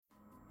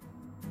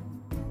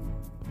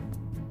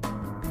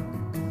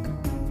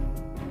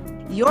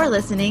You're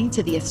listening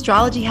to the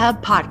Astrology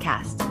Hub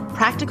podcast,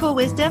 practical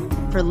wisdom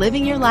for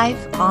living your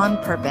life on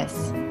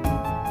purpose.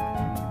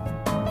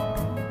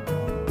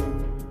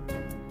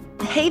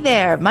 Hey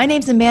there, my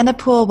name's Amanda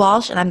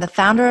Poole-Walsh, and I'm the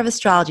founder of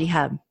Astrology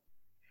Hub.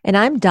 And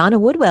I'm Donna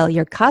Woodwell,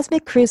 your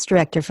Cosmic Cruise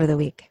Director for the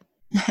week.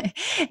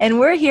 And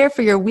we're here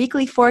for your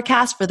weekly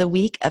forecast for the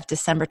week of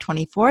December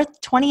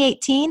 24th,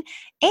 2018,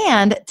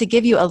 and to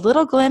give you a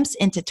little glimpse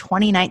into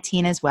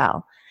 2019 as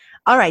well.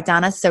 All right,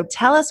 Donna, so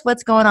tell us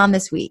what's going on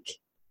this week.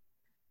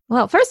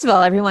 Well, first of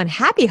all, everyone,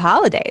 happy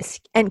holidays.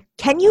 And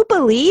can you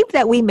believe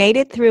that we made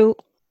it through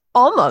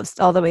almost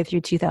all the way through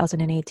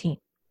 2018?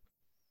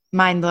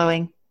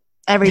 Mind-blowing.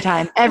 Every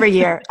time, every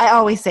year. I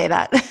always say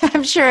that.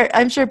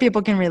 I'm sure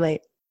people can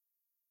relate.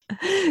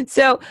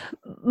 So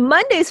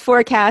Monday's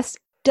forecast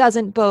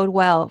doesn't bode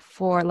well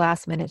for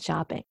last minute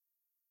shopping.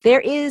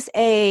 There's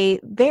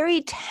a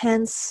very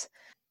tense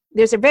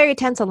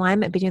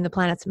alignment between the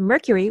planets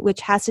Mercury,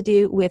 which has to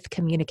do with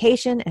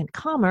communication and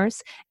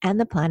commerce, and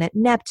the planet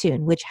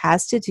Neptune, which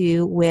has to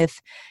do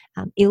with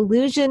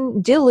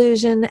illusion,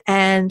 delusion,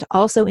 and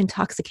also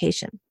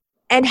intoxication.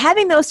 And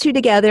having those two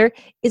together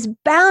is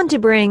bound to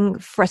bring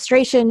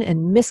frustration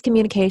and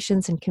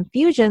miscommunications and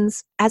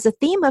confusions as a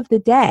theme of the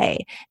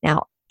day.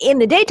 Now, in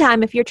the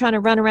daytime, if you're trying to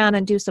run around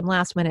and do some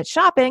last minute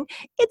shopping,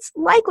 it's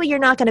likely you're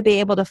not going to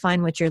be able to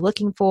find what you're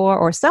looking for,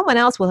 or someone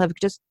else will have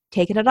just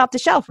taken it off the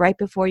shelf right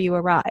before you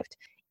arrived.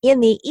 In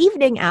the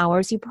evening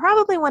hours, you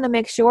probably want to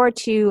make sure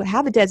to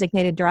have a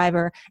designated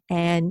driver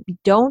and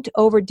don't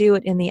overdo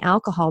it in the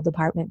alcohol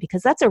department,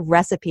 because that's a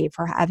recipe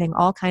for having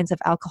all kinds of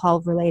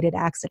alcohol-related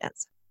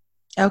accidents.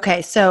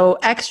 Okay, so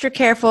extra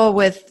careful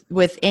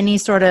with any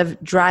sort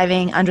of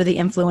driving under the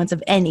influence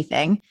of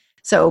anything.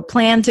 So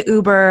plan to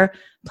Uber,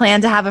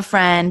 plan to have a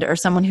friend or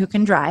someone who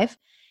can drive.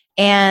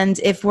 And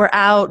if we're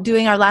out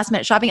doing our last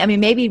minute shopping,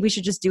 maybe we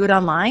should just do it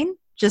online,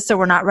 just so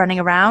we're not running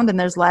around and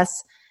there's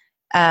less,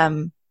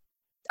 but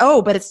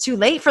it's too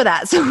late for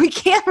that. So we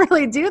can't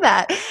really do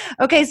that.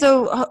 Okay,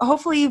 so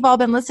hopefully you've all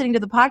been listening to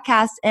the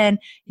podcast and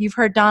you've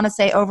heard Donna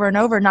say over and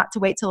over not to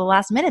wait till the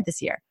last minute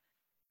this year.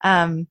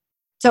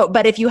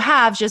 But if you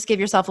have, just give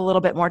yourself a little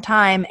bit more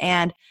time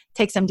and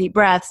take some deep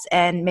breaths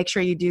and make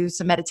sure you do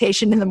some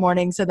meditation in the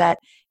morning so that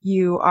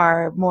you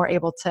are more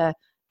able to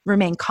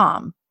remain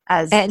calm.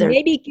 And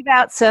maybe give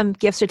out some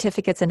gift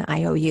certificates and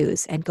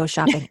IOUs and go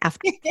shopping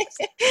after.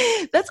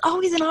 That's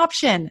always an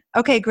option.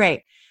 Okay,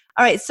 great.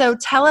 All right, so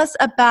tell us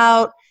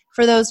about,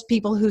 for those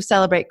people who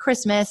celebrate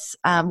Christmas,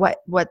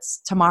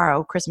 what's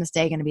tomorrow, Christmas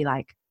Day, going to be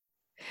like?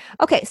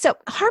 Okay, so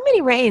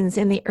harmony reigns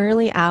in the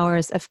early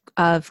hours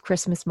of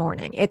Christmas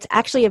morning. It's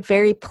actually a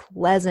very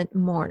pleasant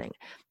morning.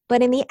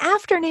 But in the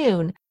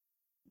afternoon,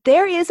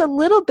 there is a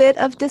little bit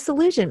of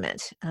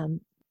disillusionment.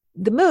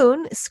 The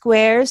moon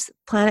squares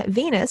planet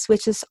Venus,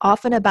 which is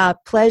often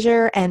about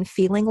pleasure and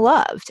feeling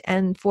loved.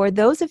 And for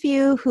those of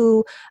you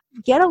who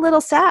get a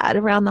little sad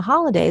around the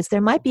holidays,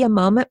 there might be a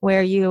moment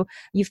where you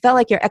felt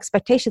like your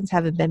expectations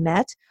haven't been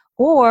met,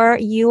 or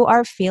you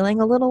are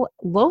feeling a little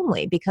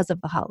lonely because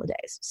of the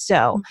holidays.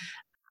 So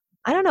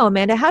I don't know,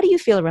 Amanda, how do you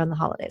feel around the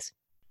holidays?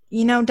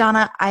 You know,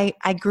 Donna, I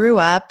grew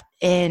up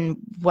in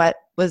what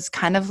was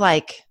kind of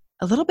like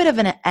a little bit of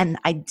an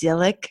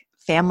idyllic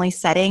family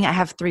setting. I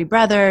have 3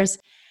 brothers.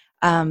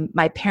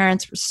 My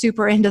parents were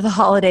super into the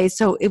holidays,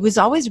 so it was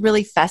always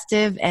really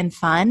festive and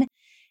fun.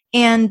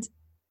 And,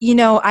 you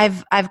know,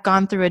 I've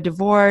gone through a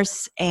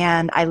divorce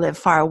and I live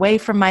far away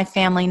from my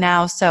family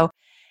now. So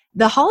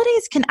the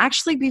holidays can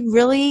actually be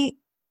really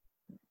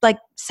like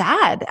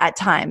sad at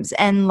times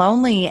and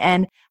lonely.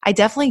 And I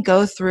definitely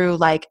go through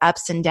like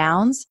ups and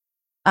downs.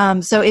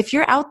 So if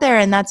you're out there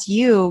and that's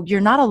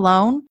you're not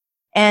alone,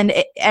 and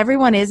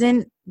everyone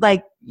isn't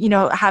like, you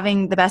know,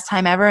 having the best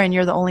time ever and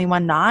you're the only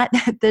one not.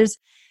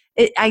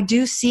 I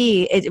do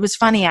see, it was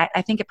funny.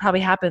 I think it probably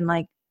happened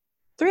like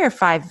 3 or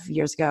 5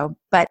 years ago,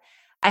 but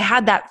I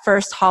had that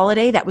first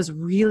holiday that was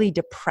really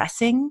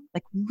depressing,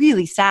 like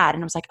really sad.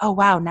 And I was like, oh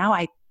wow, now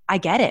I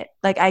get it.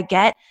 Like I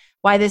get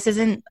why this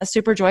isn't a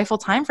super joyful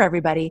time for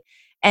everybody,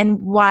 and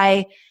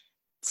why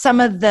some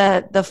of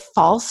the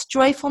false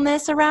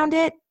joyfulness around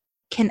it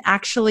can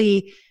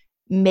actually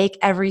make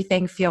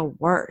everything feel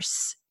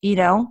worse. You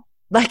know,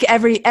 like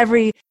every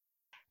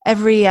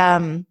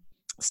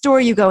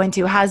store you go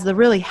into has the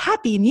really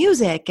happy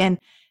music, and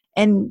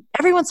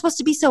everyone's supposed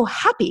to be so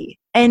happy,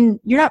 and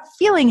you're not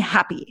feeling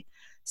happy.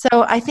 So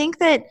I think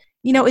that,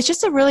 you know, it's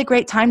just a really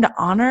great time to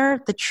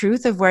honor the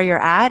truth of where you're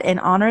at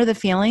and honor the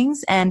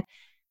feelings, and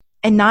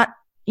not,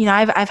 you know,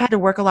 I've had to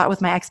work a lot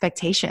with my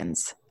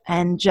expectations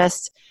and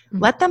just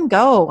let them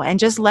go and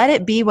just let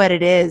it be what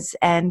it is,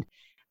 and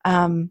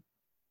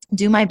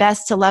do my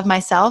best to love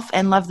myself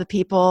and love the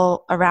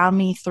people around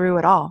me through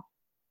it all.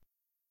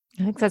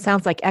 I think that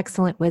sounds like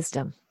excellent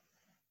wisdom.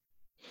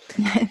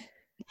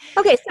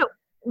 Okay, so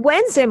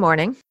Wednesday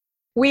morning,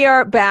 we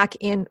are back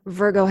in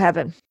Virgo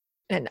heaven.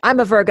 And I'm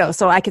a Virgo,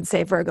 so I can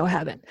say Virgo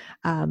heaven,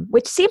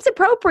 which seems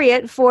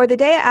appropriate for the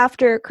day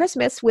after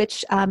Christmas,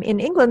 which in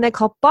England they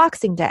call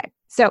Boxing Day.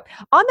 So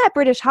on that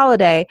British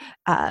holiday,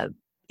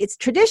 it's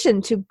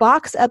tradition to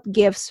box up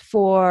gifts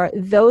for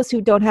those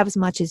who don't have as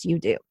much as you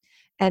do.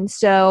 And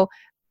so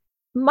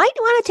might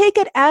want to take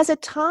it as a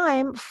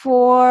time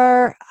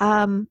for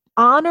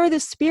honor the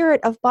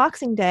spirit of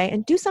Boxing Day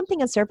and do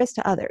something in service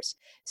to others.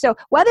 So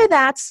whether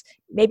that's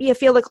maybe you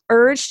feel the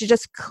urge to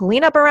just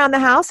clean up around the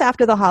house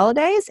after the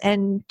holidays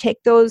and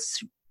take those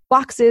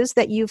boxes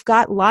that you've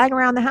got lying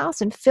around the house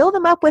and fill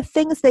them up with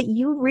things that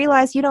you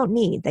realize you don't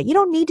need, that you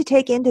don't need to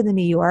take into the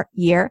new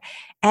year,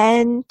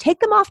 and take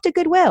them off to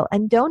Goodwill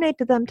and donate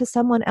them to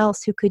someone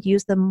else who could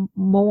use them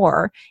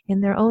more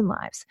in their own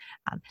lives.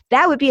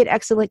 That would be an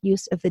excellent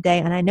use of the day,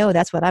 and I know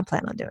that's what I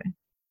plan on doing.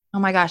 Oh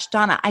my gosh,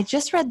 Donna, I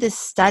just read this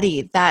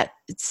study that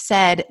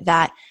said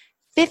that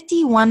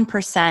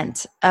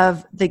 51%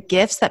 of the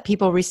gifts that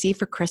people receive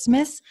for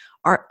Christmas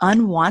are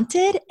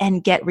unwanted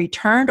and get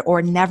returned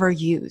or never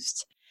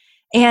used.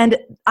 And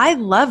I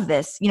love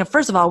this.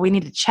 First of all, we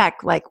need to check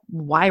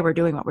why we're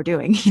doing what we're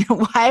doing.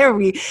 Why are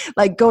we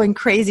going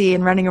crazy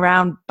and running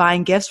around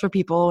buying gifts for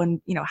people?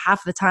 And,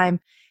 half the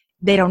time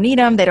they don't need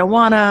them. They don't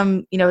want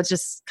them. It's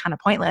just kind of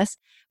pointless.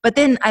 But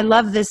then I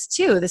love this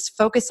too, this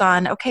focus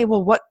on, okay,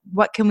 well,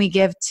 what can we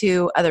give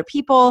to other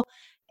people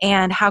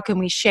and how can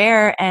we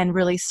share and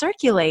really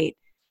circulate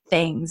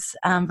things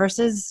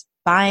versus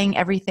buying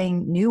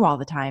everything new all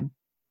the time.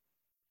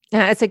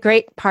 Yeah, it's a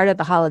great part of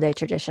the holiday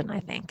tradition, I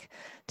think,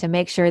 to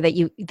make sure that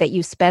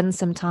you spend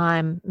some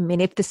time. I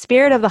mean, if the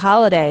spirit of the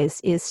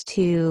holidays is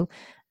to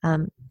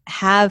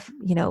have,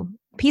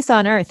 peace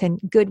on earth and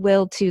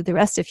goodwill to the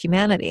rest of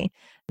humanity,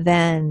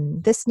 then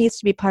this needs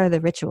to be part of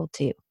the ritual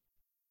too.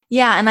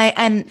 Yeah,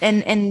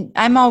 and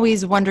I'm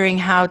always wondering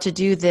how to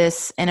do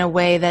this in a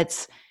way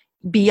that's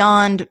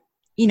beyond,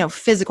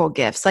 physical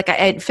gifts.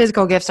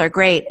 Physical gifts are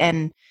great,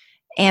 and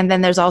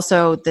then there's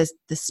also the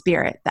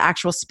spirit, the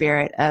actual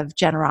spirit of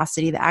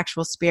generosity, the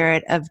actual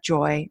spirit of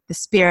joy, the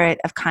spirit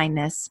of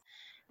kindness,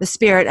 the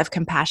spirit of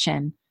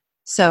compassion.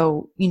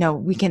 So,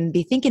 we can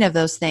be thinking of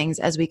those things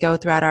as we go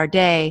throughout our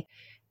day.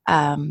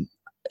 This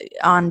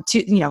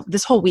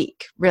whole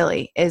week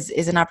really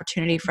is an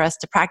opportunity for us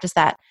to practice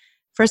that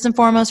first and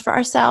foremost for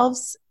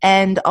ourselves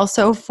and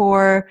also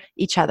for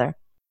each other.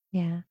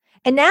 Yeah.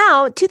 And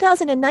now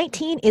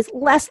 2019 is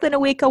less than a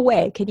week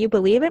away. Can you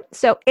believe it?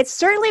 So it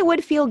certainly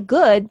would feel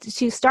good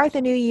to start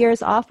the new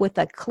year's off with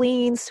a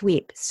clean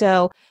sweep.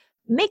 So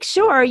make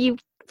sure you,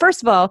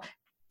 first of all,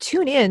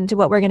 tune in to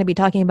what we're going to be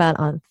talking about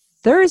on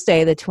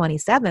Thursday, the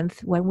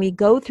 27th, when we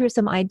go through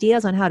some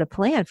ideas on how to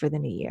plan for the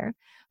new year.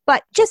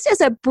 But just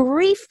as a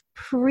brief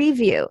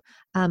preview,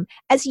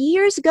 as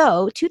years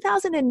go,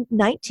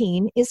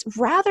 2019 is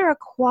rather a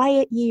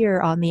quiet year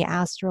on the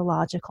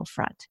astrological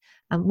front.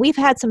 We've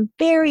had some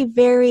very,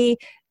 very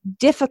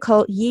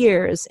difficult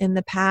years in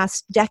the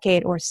past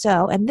decade or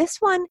so. And this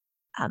one,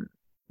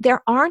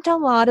 there aren't a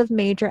lot of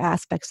major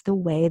aspects the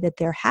way that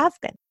there have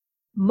been.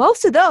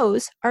 Most of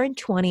those are in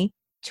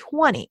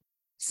 2020.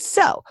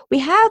 So we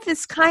have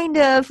this kind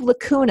of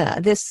lacuna,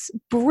 this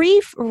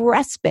brief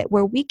respite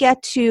where we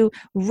get to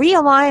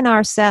realign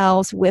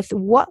ourselves with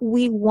what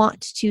we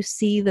want to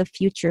see the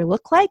future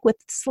look like with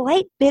a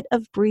slight bit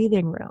of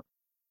breathing room.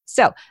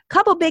 So a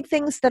couple big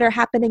things that are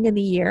happening in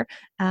the year.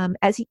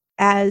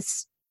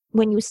 As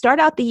when you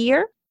start out the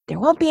year, there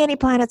won't be any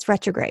planets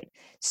retrograde.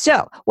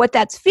 So what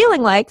that's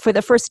feeling like for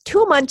the first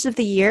 2 months of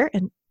the year,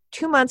 and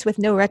 2 months with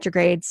no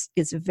retrogrades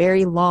is a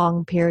very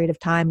long period of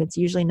time. It's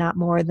usually not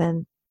more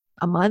than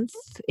a month,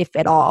 if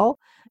at all.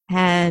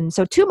 And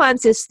so 2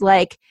 months is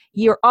like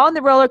you're on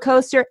the roller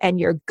coaster and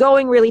you're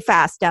going really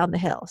fast down the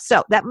hill.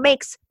 So that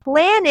makes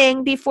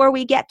planning before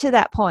we get to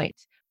that point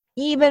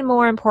even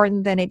more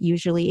important than it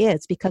usually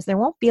is, because there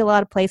won't be a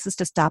lot of places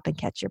to stop and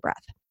catch your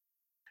breath.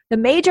 The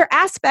major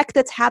aspect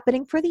that's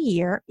happening for the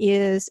year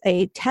is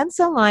a tense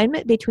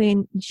alignment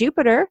between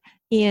Jupiter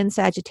in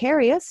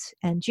Sagittarius,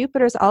 and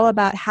Jupiter's all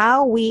about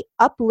how we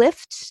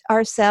uplift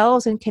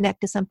ourselves and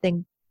connect to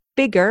something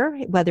bigger,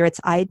 whether it's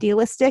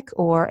idealistic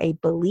or a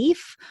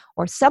belief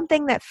or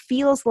something that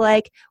feels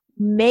like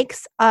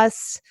makes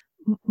us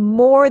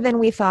more than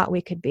we thought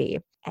we could be.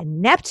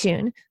 And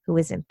Neptune, who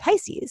is in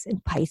Pisces,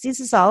 and Pisces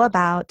is all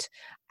about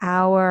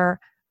our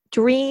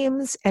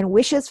dreams and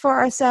wishes for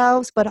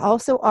ourselves, but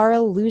also our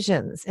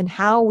illusions and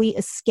how we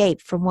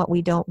escape from what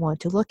we don't want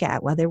to look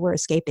at, whether we're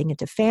escaping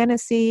into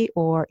fantasy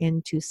or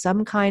into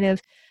some kind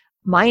of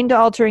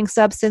mind-altering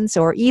substance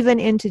or even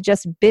into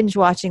just binge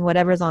watching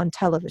whatever's on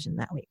television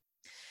that week.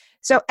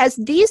 So as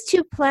these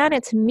two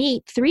planets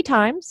meet 3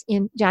 times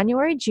in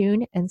January,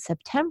 June, and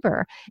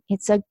September,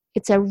 it's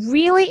a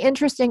really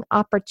interesting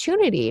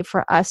opportunity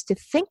for us to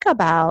think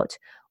about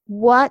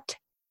what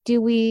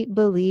do we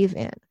believe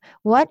in?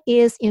 What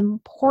is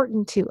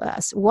important to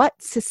us? What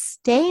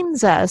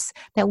sustains us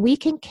that we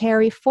can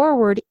carry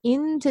forward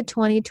into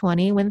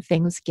 2020 when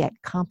things get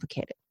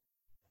complicated?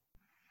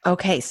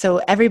 Okay,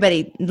 so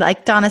everybody,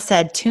 like Donna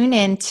said, tune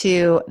in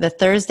to the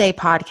Thursday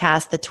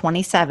podcast, the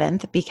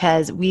 27th,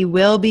 because we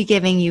will be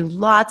giving you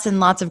lots and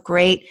lots of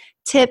great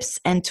tips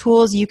and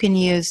tools you can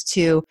use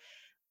to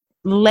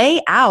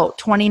lay out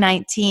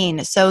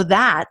 2019 so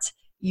that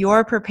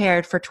you're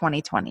prepared for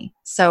 2020.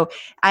 So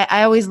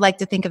I always like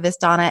to think of this,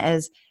 Donna,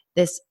 as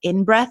this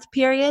in-breath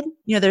period.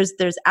 There's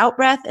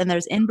out-breath and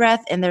there's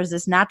in-breath, and there's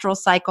this natural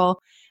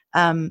cycle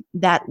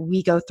that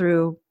we go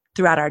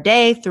throughout our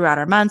day, throughout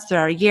our months,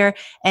 throughout our year.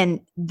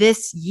 And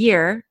this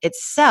year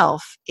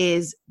itself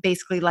is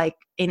basically like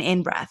an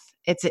in-breath.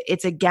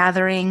 It's a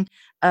gathering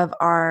of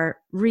our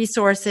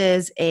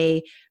resources,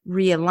 a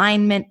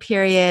realignment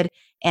period,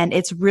 and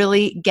it's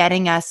really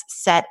getting us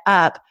set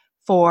up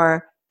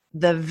for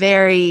the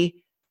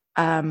very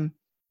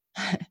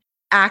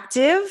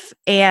active.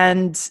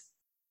 And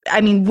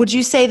I mean, would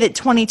you say that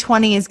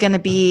 2020 is going to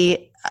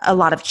be a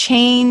lot of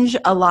change,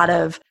 a lot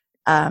of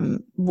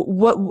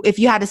what if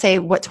you had to say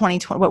what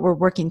 2020, what we're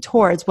working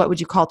towards, what would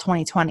you call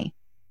 2020?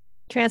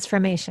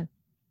 Transformation.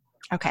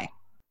 Okay.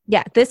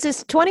 Yeah, this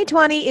is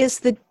 2020 is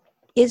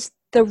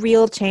the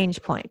real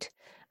change point.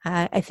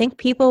 I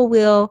think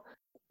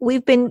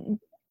we've been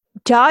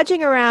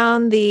dodging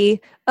around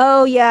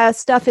oh yeah,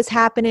 stuff is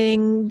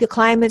happening, the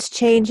climate's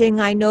changing,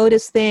 I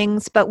notice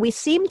things, but we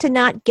seem to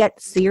not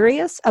get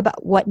serious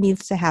about what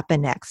needs to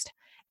happen next.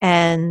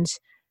 And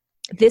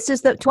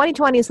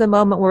 2020 is the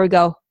moment where we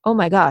go, oh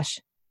my gosh,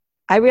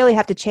 I really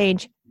have to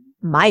change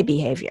my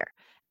behavior.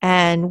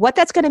 And what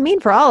that's going to mean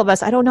for all of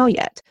us, I don't know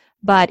yet.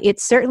 But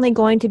it's certainly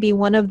going to be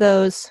one of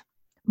those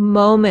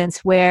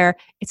moments where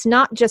it's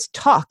not just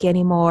talk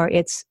anymore.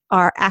 It's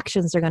our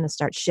actions are going to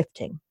start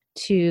shifting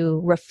to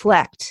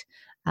reflect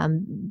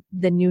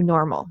the new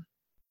normal.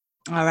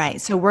 All right.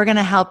 So we're going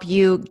to help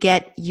you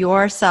get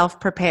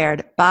yourself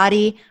prepared,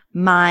 body,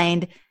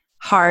 mind,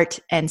 heart,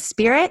 and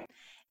spirit.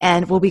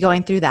 And we'll be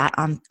going through that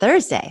on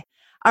Thursday.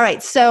 All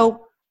right.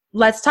 So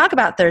let's talk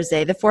about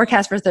Thursday, the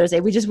forecast for Thursday.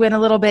 We just went a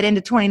little bit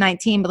into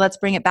 2019, but let's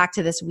bring it back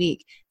to this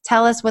week.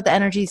 Tell us what the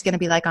energy is going to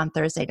be like on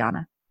Thursday,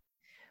 Donna.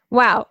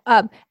 Wow.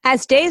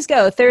 As days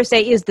go,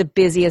 Thursday is the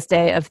busiest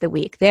day of the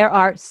week. There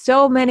are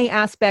so many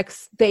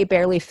aspects, they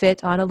barely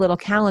fit on a little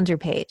calendar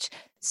page.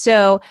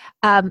 So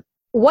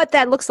what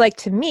that looks like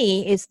to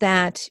me is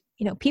that,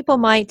 people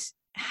might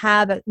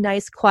have a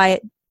nice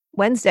quiet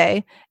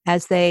Wednesday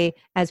as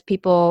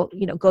people,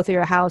 go through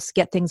your house,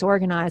 get things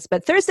organized.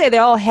 But Thursday, they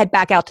all head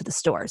back out to the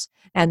stores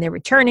and they're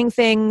returning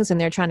things and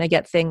they're trying to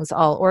get things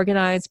all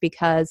organized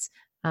because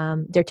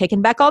they're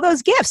taking back all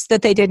those gifts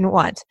that they didn't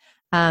want.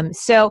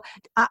 So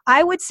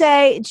I would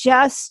say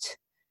just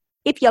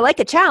if you like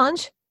a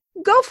challenge,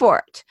 go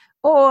for it.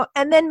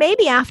 And then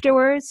maybe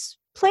afterwards,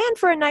 plan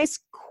for a nice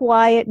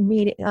quiet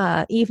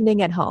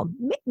evening at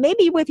home,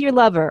 maybe with your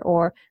lover,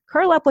 or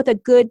curl up with a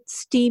good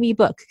steamy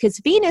book, because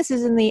Venus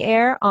is in the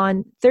air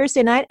on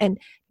Thursday night, and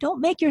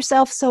don't make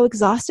yourself so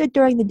exhausted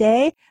during the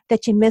day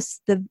that you miss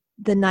the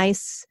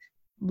nice,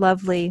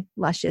 lovely,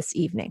 luscious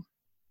evening.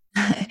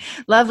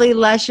 Lovely,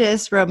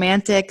 luscious,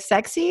 romantic,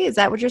 sexy. Is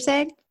that what you're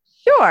saying?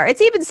 Sure.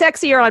 It's even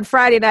sexier on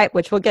Friday night,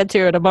 which we'll get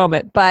to in a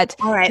moment. But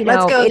all right,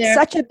 let's go there.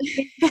 It's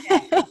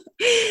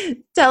such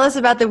Tell us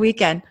about the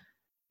weekend.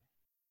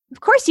 Of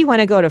course you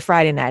want to go to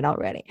Friday night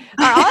already.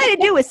 All I had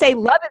to do was say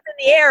love is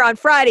in the air on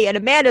Friday, and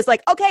Amanda's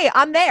like, okay,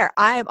 I'm there.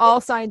 I am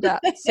all signed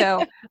up.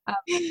 So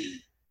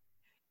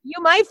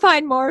you might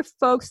find more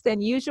folks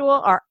than usual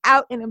are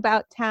out and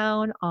about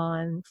town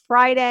on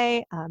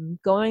Friday,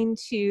 going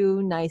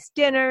to nice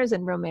dinners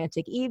and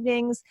romantic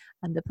evenings.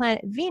 The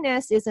planet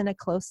Venus is in a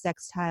close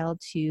sextile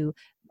to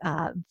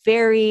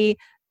very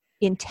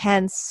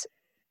intense,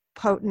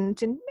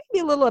 potent, and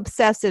maybe a little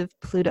obsessive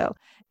Pluto.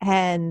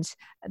 And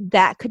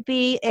that could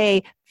be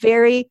a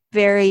very,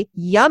 very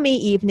yummy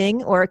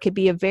evening, or it could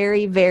be a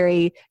very,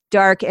 very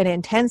dark and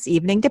intense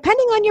evening,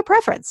 depending on your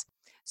preference.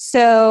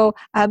 So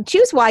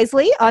choose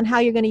wisely on how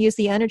you're going to use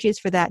the energies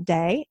for that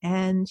day.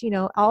 And,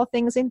 all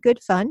things in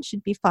good fun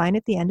should be fine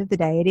at the end of the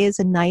day. It is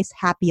a nice,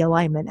 happy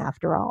alignment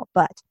after all,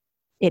 but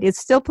it is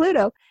still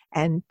Pluto.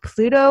 And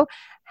Pluto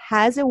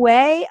has a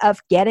way of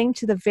getting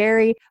to the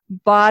very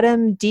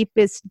bottom,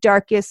 deepest,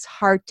 darkest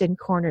heart and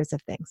corners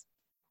of things.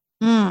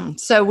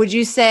 So would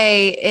you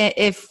say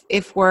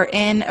if we're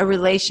in a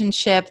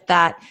relationship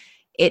that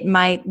it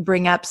might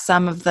bring up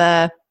some of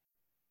the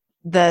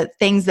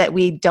things that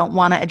we don't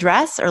want to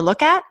address or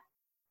look at?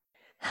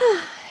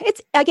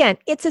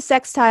 It's a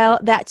sextile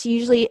that's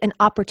usually an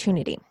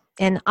opportunity.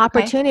 And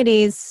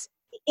opportunities,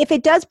 if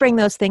it does bring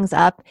those things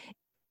up,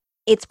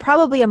 it's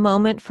probably a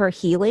moment for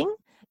healing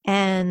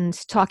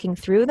and talking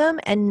through them,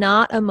 and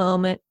not a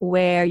moment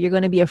where you're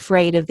going to be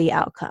afraid of the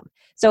outcome.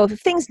 So if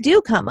things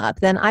do come up,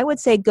 then I would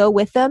say go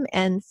with them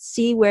and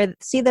see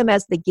them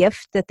as the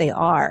gift that they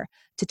are,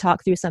 to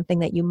talk through something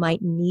that you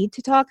might need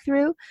to talk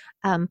through.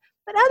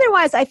 But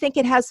otherwise, I think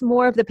it has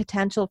more of the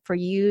potential for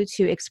you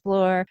to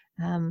explore.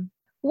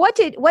 What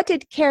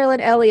did Carolyn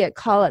Elliott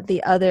call it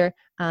the other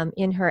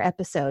in her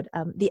episode?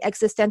 The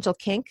existential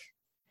kink.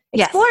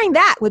 Exploring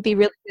that would be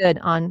really good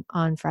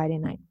on Friday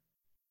night.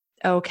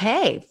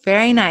 Okay,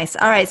 very nice.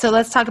 All right, so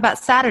let's talk about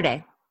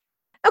Saturday.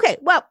 Okay,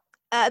 well,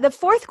 the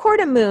fourth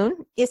quarter moon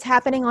is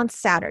happening on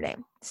Saturday.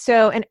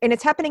 So, and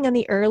it's happening in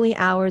the early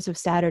hours of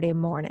Saturday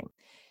morning.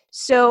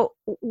 So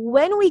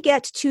when we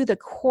get to the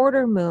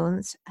quarter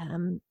moons,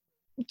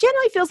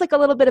 generally feels like a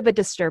little bit of a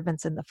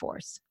disturbance in the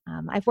force.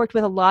 I've worked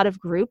with a lot of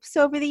groups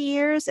over the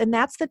years, and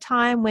that's the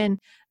time when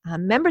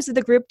members of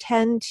the group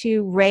tend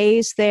to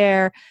raise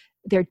their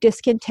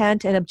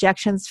discontent and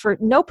objections for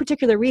no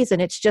particular reason.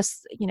 It's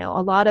just,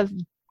 a lot of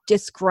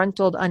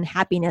disgruntled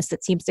unhappiness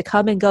that seems to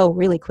come and go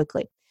really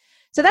quickly.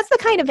 So that's the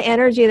kind of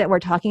energy that we're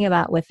talking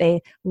about with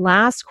a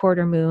last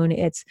quarter moon.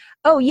 It's,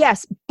 oh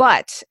yes,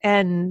 but,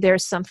 and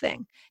there's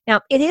something.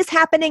 Now, it is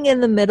happening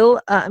in the middle,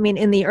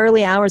 in the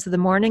early hours of the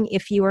morning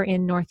if you are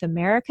in North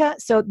America.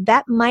 So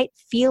that might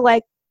feel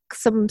like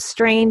some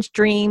strange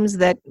dreams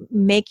that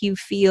make you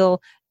feel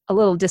a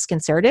little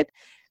disconcerted,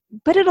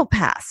 but it'll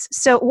pass.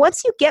 So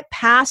once you get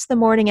past the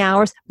morning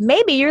hours,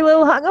 maybe you're a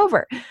little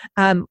hungover.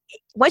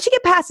 Once you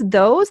get past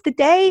those,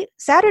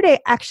 Saturday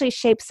actually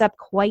shapes up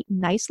quite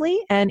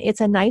nicely, and it's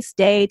a nice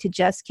day to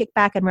just kick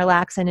back and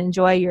relax and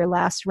enjoy your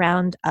last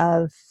round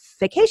of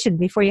vacation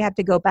before you have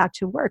to go back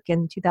to work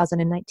in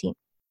 2019.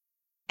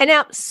 And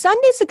now,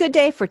 Sunday's a good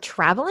day for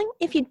traveling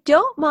if you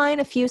don't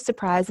mind a few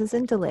surprises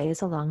and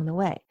delays along the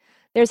way.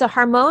 There's a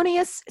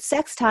harmonious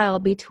sextile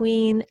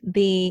between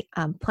the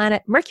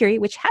planet Mercury,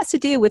 which has to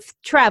do with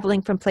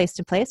traveling from place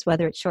to place,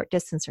 whether it's short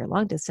distance or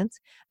long distance,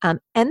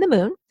 and the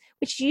moon,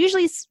 which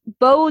usually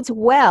bodes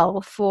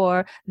well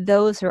for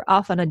those who are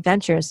off on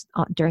adventures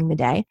during the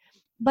day.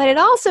 But it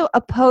also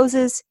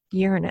opposes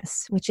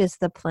Uranus, which is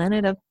the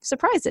planet of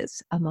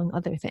surprises, among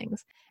other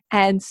things.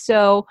 And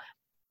so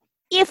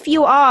if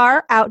you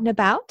are out and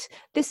about,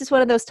 this is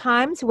one of those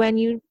times when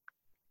you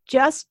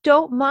just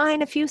don't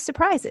mind a few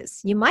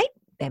surprises. They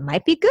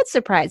might be good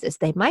surprises.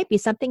 They might be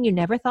something you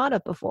never thought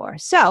of before.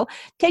 So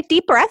take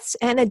deep breaths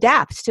and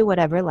adapt to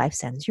whatever life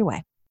sends your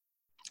way.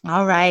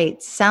 All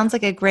right. Sounds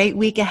like a great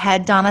week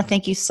ahead, Donna.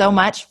 Thank you so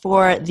much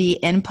for the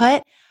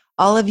input.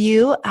 All of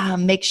you,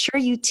 make sure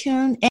you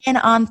tune in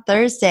on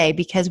Thursday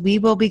because we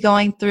will be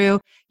going through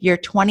your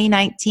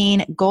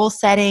 2019 goal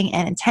setting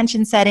and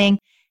intention setting,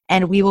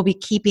 and we will be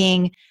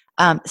keeping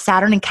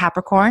Saturn and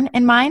Capricorn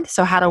in mind.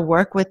 So how to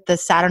work with the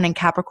Saturn and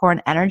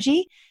Capricorn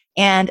energy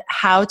and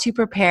how to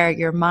prepare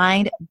your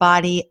mind,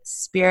 body,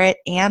 spirit,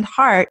 and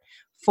heart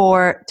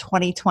for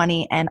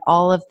 2020 and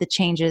all of the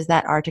changes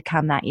that are to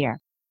come that year.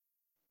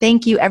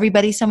 Thank you,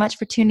 everybody, so much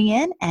for tuning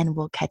in, and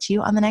we'll catch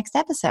you on the next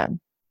episode.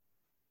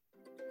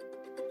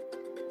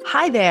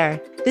 Hi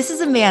there, this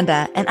is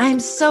Amanda, and I'm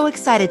so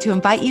excited to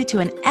invite you to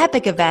an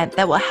epic event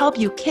that will help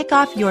you kick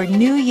off your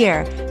new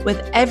year with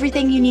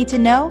everything you need to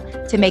know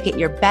to make it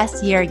your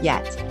best year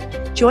yet.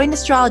 Join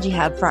Astrology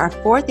Hub for our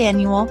 4th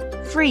annual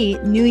free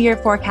New Year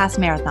Forecast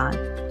Marathon.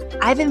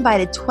 I've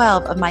invited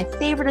 12 of my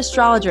favorite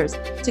astrologers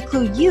to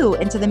clue you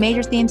into the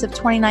major themes of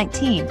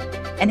 2019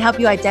 and help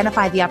you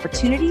identify the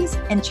opportunities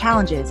and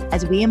challenges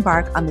as we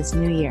embark on this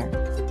new year.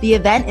 The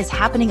event is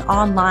happening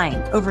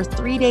online over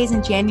 3 days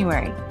in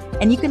January,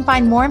 and you can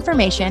find more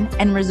information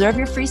and reserve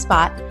your free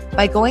spot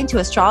by going to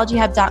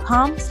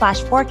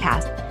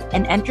astrologyhub.com/forecast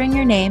and entering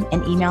your name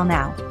and email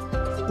now.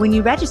 When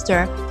you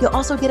register, you'll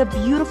also get a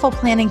beautiful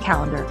planning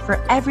calendar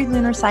for every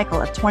lunar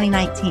cycle of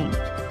 2019.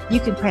 You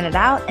can print it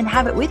out and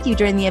have it with you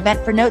during the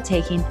event for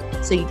note-taking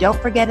so you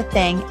don't forget a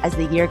thing as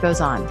the year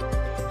goes on.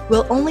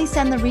 We'll only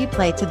send the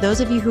replay to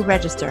those of you who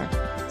register,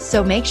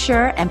 so make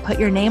sure and put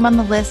your name on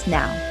the list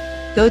now.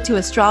 Go to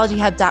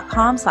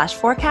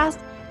astrologyhub.com/forecast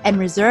and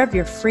reserve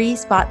your free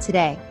spot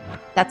today.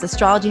 That's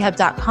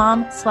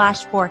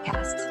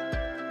astrologyhub.com/forecast.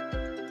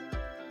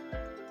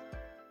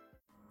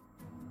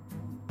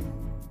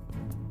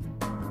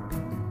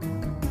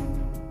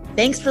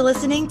 Thanks for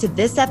listening to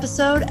this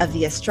episode of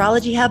the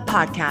Astrology Hub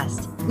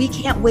podcast. We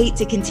can't wait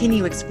to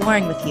continue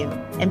exploring with you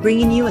and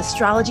bringing you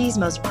astrology's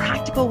most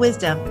practical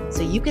wisdom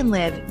so you can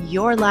live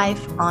your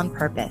life on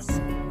purpose.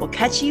 We'll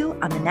catch you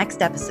on the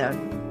next episode.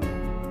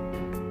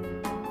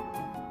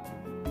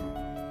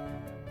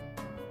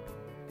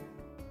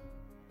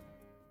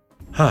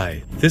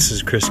 Hi, this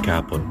is Chris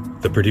Kaplan,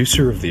 the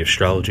producer of the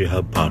Astrology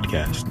Hub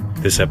podcast.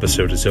 This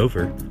episode is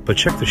over, but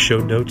check the show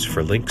notes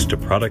for links to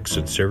products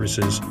and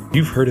services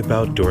you've heard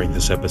about during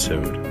this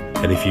episode.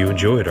 And if you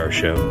enjoyed our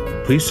show,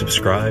 please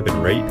subscribe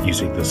and rate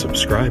using the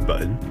subscribe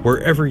button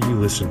wherever you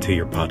listen to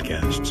your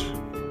podcasts.